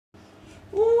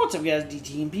What's up, guys?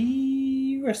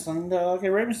 DTMP Wrestling Dog. Okay,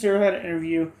 Rey Mysterio had an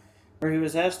interview where he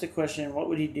was asked the question, what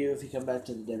would he do if he come back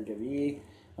to the WWE?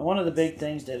 And one of the big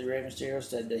things that Rey Mysterio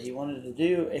said that he wanted to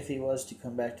do if he was to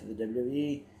come back to the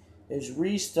WWE is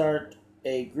restart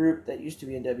a group that used to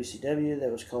be in WCW that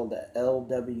was called the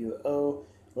LWO,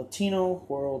 Latino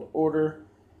World Order.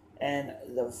 And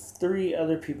the three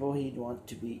other people he'd want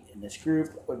to be in this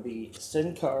group would be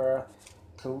Sin Cara,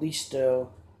 Kalisto,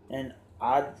 and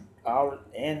I'm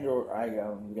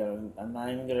not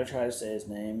even gonna try to say his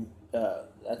name.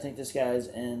 I think this guy's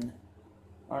in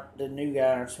the new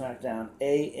guy on SmackDown.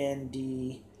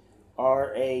 Andrade.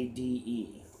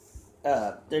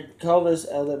 They call this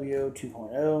LWO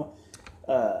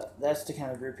 2.0. That's the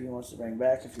kind of group he wants to bring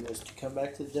back if he was to come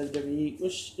back to the WWE,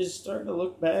 which is starting to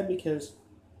look bad because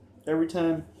every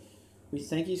time we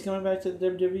think he's coming back to the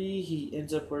WWE, he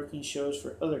ends up working shows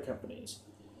for other companies.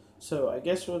 So I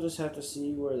guess we'll just have to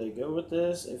see where they go with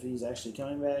this, if he's actually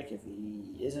coming back, if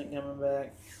he isn't coming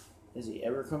back, is he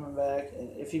ever coming back,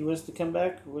 and if he was to come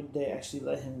back, would they actually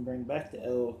let him bring back the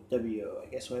LWO? I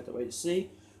guess we'll have to wait to see.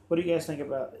 What do you guys think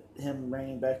about him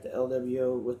bringing back the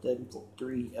LWO with the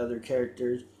three other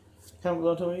characters? Comment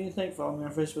below, tell me what you think. Follow me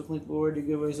on Facebook, link below, do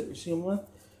giveaways every single month.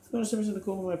 If you want to send me something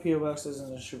cool in my P.O. boxes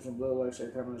in the description below, like, share,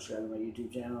 comment, subscribe to my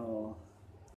YouTube channel.